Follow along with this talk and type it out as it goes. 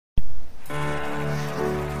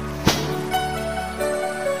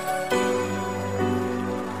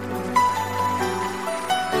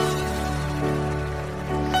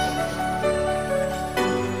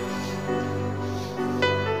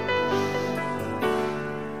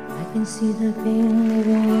can see the pain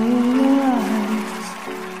living in your eyes,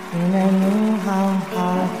 and I know how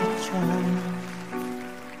hard you try.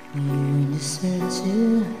 You deserve to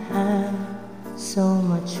have so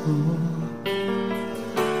much more.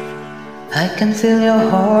 I can feel your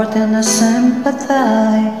heart and I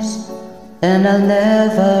sympathize, and I'll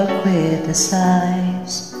never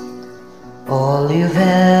criticize all you've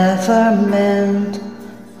ever meant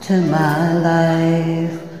to my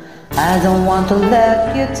life. I don't want to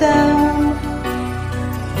let you down,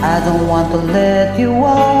 I don't want to let you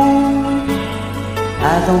on,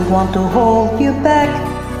 I don't want to hold you back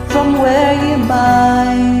from where you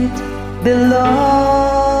might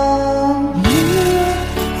belong. You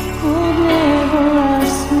would never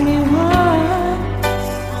ask me why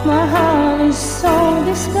my heart is so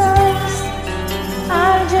disguised.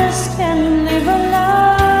 I just can't live a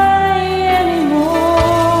lie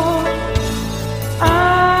anymore.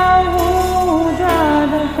 I would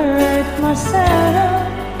rather hurt myself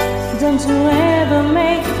than to ever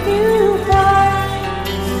make you cry.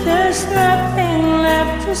 There's nothing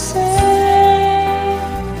left to say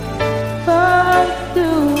but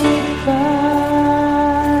goodbye.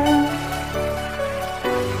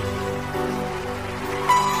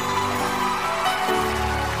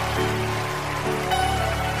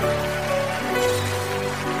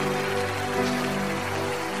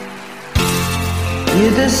 You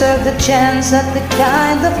deserve the chance at the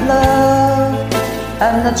kind of love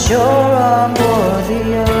I'm not sure I'm worthy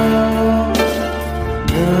of.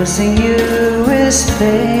 Losing you is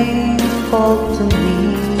painful to me.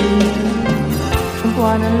 I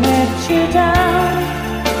wanna let you down,